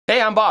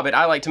Hey, I'm Bob at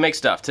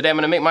ILikeToMakeStuff. Today I'm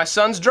going to make my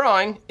son's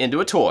drawing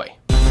into a toy.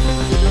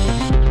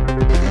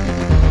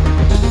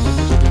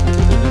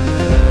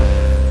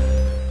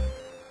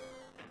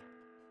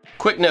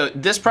 Quick note,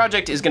 this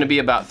project is going to be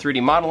about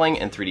 3D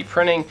modeling and 3D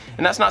printing,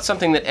 and that's not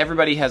something that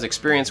everybody has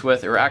experience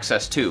with or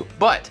access to.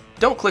 But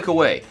don't click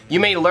away. You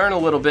may learn a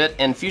little bit,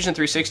 and Fusion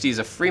 360 is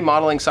a free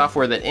modeling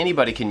software that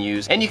anybody can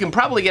use, and you can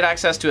probably get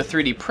access to a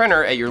 3D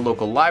printer at your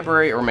local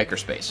library or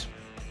makerspace.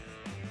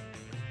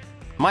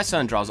 My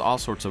son draws all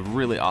sorts of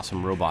really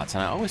awesome robots,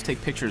 and I always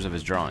take pictures of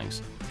his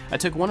drawings. I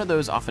took one of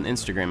those off an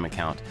Instagram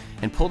account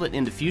and pulled it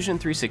into Fusion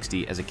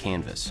 360 as a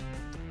canvas.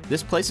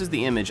 This places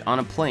the image on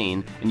a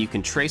plane, and you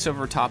can trace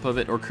over top of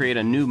it or create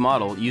a new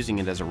model using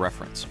it as a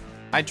reference.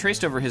 I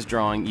traced over his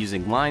drawing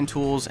using line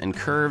tools and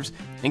curves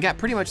and got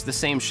pretty much the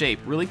same shape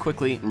really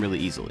quickly and really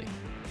easily.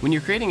 When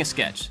you're creating a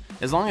sketch,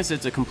 as long as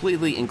it's a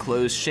completely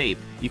enclosed shape,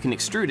 you can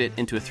extrude it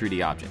into a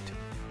 3D object.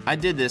 I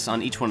did this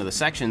on each one of the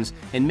sections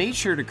and made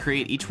sure to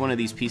create each one of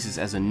these pieces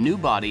as a new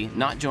body,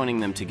 not joining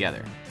them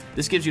together.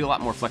 This gives you a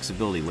lot more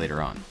flexibility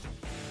later on.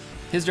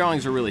 His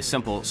drawings are really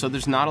simple, so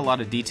there's not a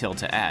lot of detail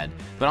to add,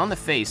 but on the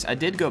face I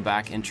did go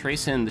back and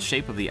trace in the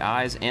shape of the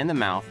eyes and the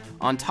mouth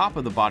on top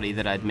of the body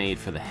that I'd made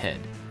for the head.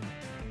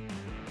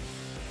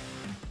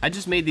 I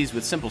just made these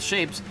with simple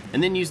shapes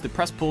and then used the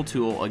press pull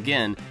tool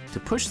again to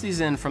push these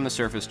in from the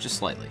surface just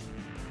slightly.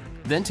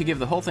 Then, to give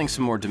the whole thing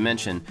some more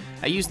dimension,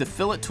 I used the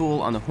Fillet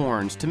tool on the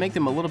horns to make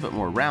them a little bit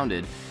more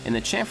rounded, and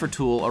the Chamfer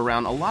tool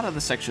around a lot of the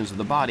sections of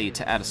the body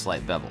to add a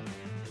slight bevel.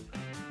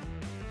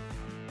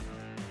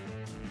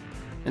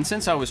 And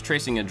since I was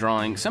tracing a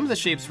drawing, some of the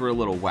shapes were a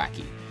little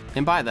wacky.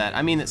 And by that,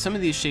 I mean that some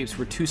of these shapes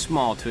were too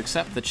small to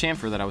accept the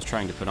chamfer that I was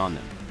trying to put on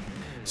them.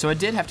 So I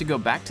did have to go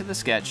back to the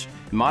sketch,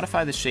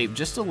 modify the shape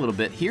just a little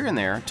bit here and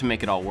there to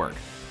make it all work.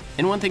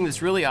 And one thing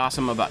that's really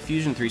awesome about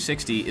Fusion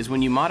 360 is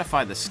when you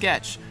modify the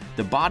sketch,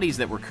 the bodies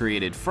that were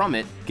created from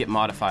it get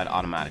modified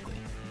automatically.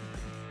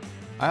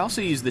 I also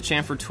used the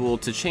chamfer tool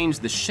to change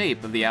the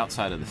shape of the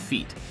outside of the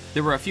feet.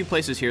 There were a few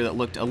places here that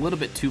looked a little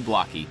bit too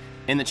blocky,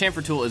 and the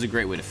chamfer tool is a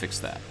great way to fix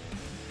that.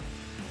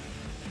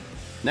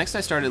 Next,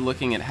 I started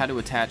looking at how to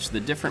attach the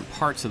different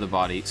parts of the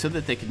body so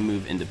that they could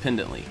move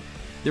independently.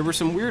 There were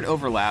some weird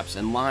overlaps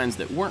and lines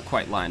that weren't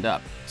quite lined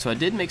up, so I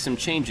did make some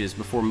changes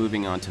before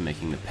moving on to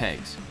making the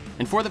pegs.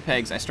 And for the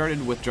pegs, I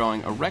started with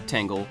drawing a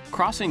rectangle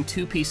crossing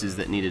two pieces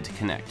that needed to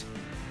connect.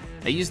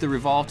 I used the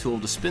revolve tool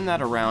to spin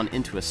that around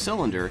into a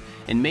cylinder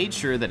and made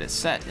sure that it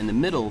set in the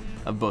middle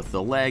of both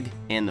the leg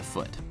and the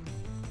foot.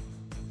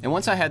 And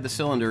once I had the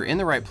cylinder in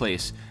the right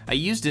place, I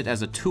used it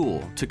as a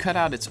tool to cut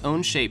out its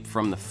own shape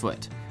from the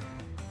foot.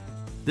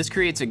 This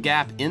creates a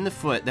gap in the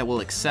foot that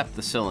will accept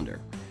the cylinder.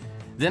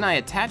 Then I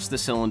attach the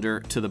cylinder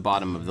to the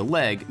bottom of the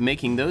leg,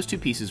 making those two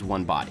pieces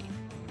one body.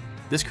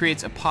 This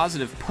creates a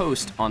positive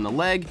post on the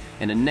leg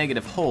and a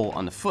negative hole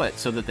on the foot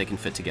so that they can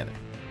fit together.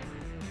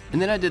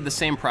 And then I did the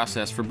same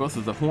process for both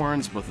of the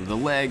horns, both of the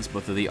legs,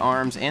 both of the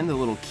arms, and the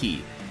little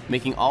key,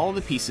 making all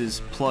the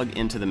pieces plug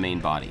into the main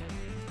body.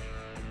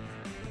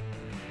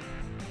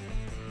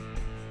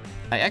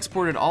 I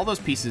exported all those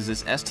pieces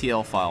as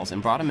STL files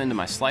and brought them into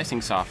my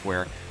slicing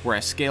software where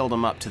I scaled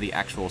them up to the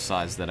actual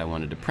size that I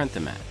wanted to print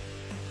them at.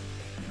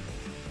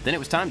 Then it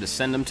was time to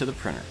send them to the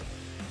printer.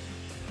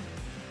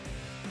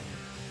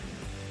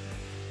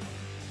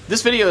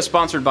 This video is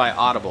sponsored by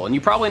Audible, and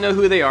you probably know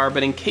who they are,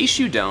 but in case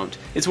you don't,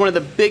 it's one of the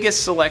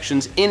biggest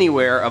selections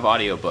anywhere of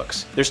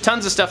audiobooks. There's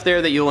tons of stuff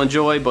there that you'll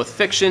enjoy, both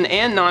fiction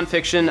and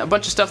nonfiction, a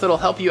bunch of stuff that'll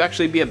help you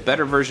actually be a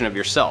better version of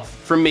yourself.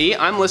 For me,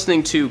 I'm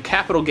listening to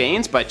Capital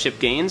Gains by Chip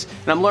Gaines,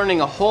 and I'm learning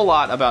a whole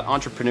lot about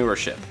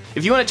entrepreneurship.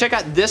 If you want to check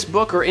out this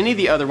book or any of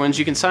the other ones,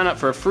 you can sign up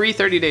for a free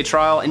 30-day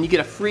trial and you get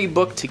a free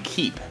book to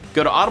keep.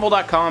 Go to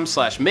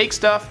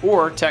audible.com/makestuff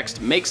or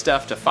text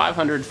MakeStuff to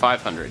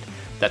 500-500.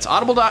 That's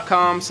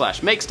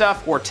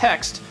audible.com/makestuff or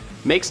text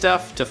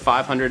MakeStuff to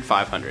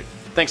 500-500.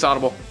 Thanks,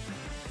 Audible.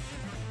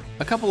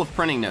 A couple of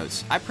printing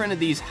notes. I printed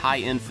these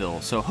high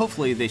infill, so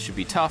hopefully they should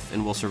be tough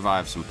and will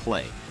survive some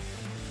play.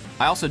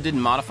 I also didn't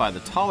modify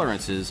the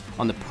tolerances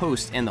on the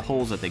posts and the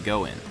holes that they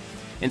go in.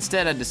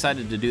 Instead, I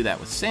decided to do that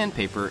with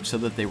sandpaper so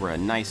that they were a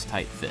nice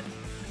tight fit.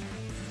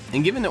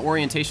 And given the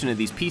orientation of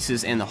these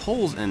pieces and the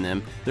holes in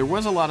them, there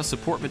was a lot of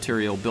support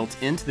material built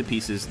into the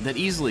pieces that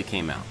easily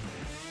came out.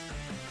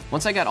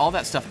 Once I got all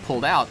that stuff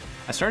pulled out,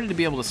 I started to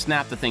be able to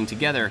snap the thing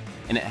together,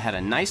 and it had a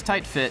nice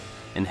tight fit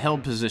and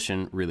held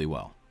position really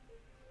well.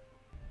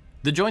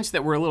 The joints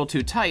that were a little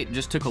too tight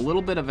just took a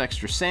little bit of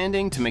extra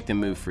sanding to make them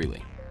move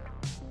freely.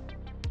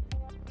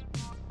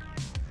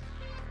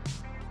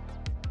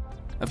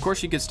 Of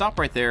course, you could stop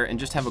right there and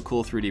just have a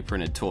cool 3D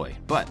printed toy,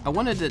 but I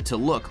wanted it to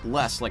look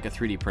less like a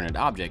 3D printed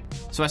object,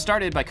 so I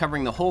started by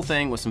covering the whole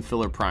thing with some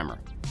filler primer.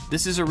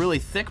 This is a really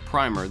thick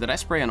primer that I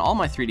spray on all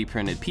my 3D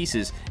printed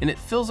pieces, and it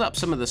fills up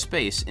some of the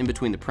space in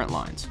between the print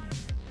lines.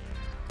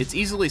 It's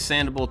easily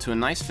sandable to a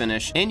nice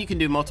finish, and you can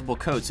do multiple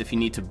coats if you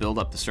need to build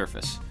up the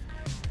surface.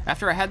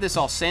 After I had this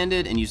all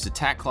sanded and used a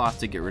tack cloth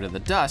to get rid of the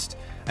dust,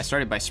 I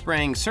started by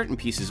spraying certain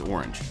pieces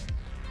orange.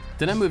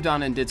 Then I moved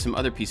on and did some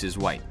other pieces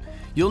white.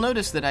 You'll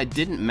notice that I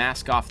didn't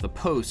mask off the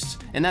posts,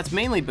 and that's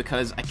mainly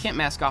because I can't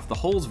mask off the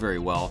holes very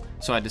well,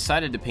 so I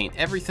decided to paint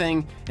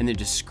everything and then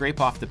just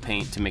scrape off the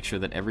paint to make sure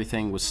that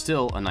everything was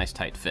still a nice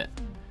tight fit.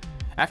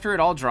 After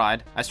it all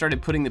dried, I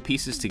started putting the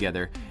pieces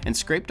together and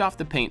scraped off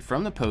the paint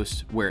from the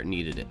posts where it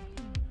needed it.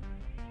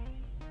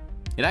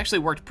 It actually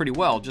worked pretty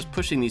well. Just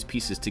pushing these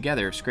pieces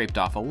together scraped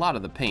off a lot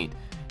of the paint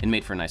and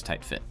made for a nice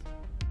tight fit.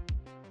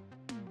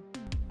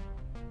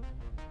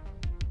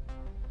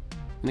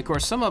 And of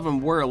course, some of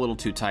them were a little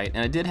too tight,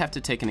 and I did have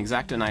to take an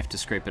X-Acto knife to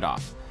scrape it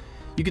off.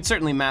 You could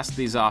certainly mask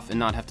these off and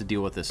not have to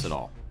deal with this at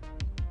all.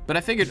 But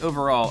I figured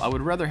overall, I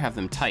would rather have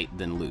them tight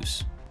than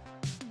loose.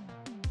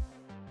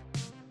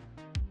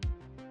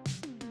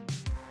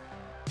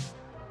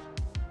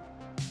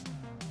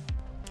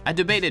 I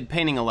debated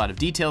painting a lot of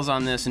details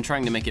on this and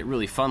trying to make it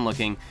really fun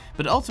looking,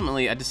 but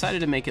ultimately I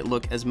decided to make it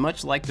look as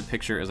much like the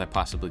picture as I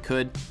possibly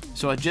could,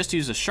 so I just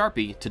used a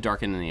Sharpie to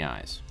darken in the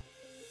eyes.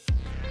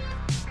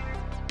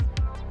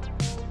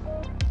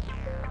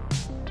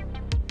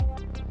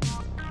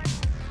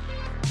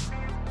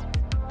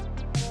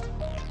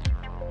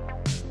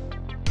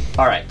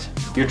 Alright,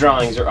 your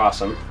drawings are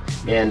awesome,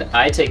 and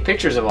I take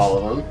pictures of all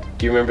of them.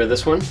 Do you remember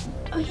this one?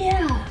 Oh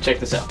yeah. Check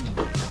this out.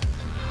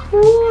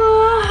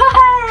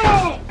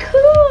 What?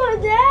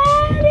 Cool,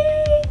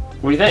 Daddy!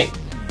 What do you think?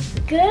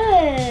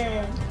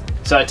 Good.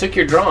 So I took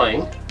your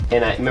drawing,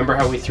 and I remember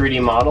how we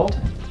 3D modeled?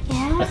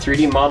 Yeah? I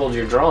 3D modeled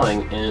your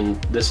drawing,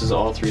 and this is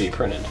all 3D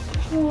printed.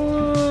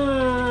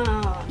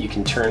 Wow. You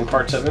can turn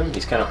parts of him.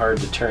 He's kind of hard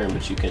to turn,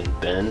 but you can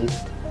bend.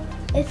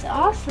 It's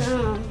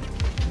awesome.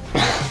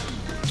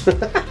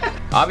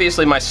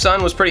 Obviously my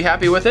son was pretty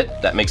happy with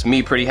it. That makes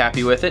me pretty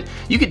happy with it.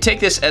 You could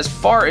take this as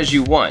far as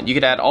you want. You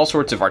could add all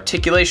sorts of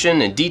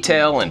articulation and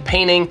detail and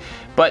painting,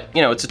 but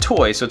you know, it's a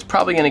toy, so it's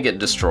probably gonna get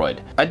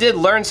destroyed. I did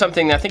learn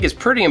something that I think is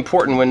pretty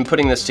important when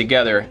putting this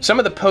together. Some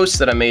of the posts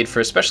that I made for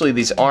especially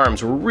these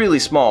arms were really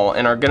small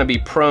and are gonna be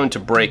prone to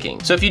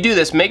breaking. So if you do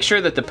this, make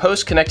sure that the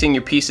posts connecting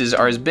your pieces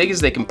are as big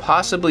as they can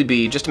possibly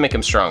be just to make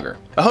them stronger.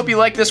 I hope you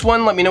like this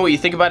one. Let me know what you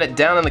think about it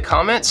down in the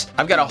comments.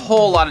 I've got a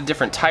whole lot of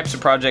different types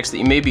of projects that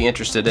you may be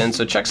interested in,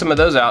 so check some of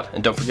those out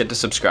and don't forget to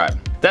subscribe.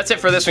 That's it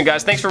for this one,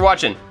 guys. Thanks for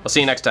watching. I'll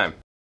see you next time.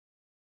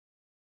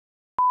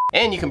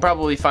 And you can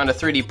probably find a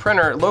 3D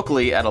printer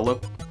locally at a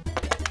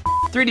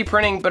 3D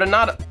printing, but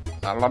not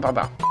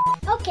a...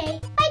 Okay.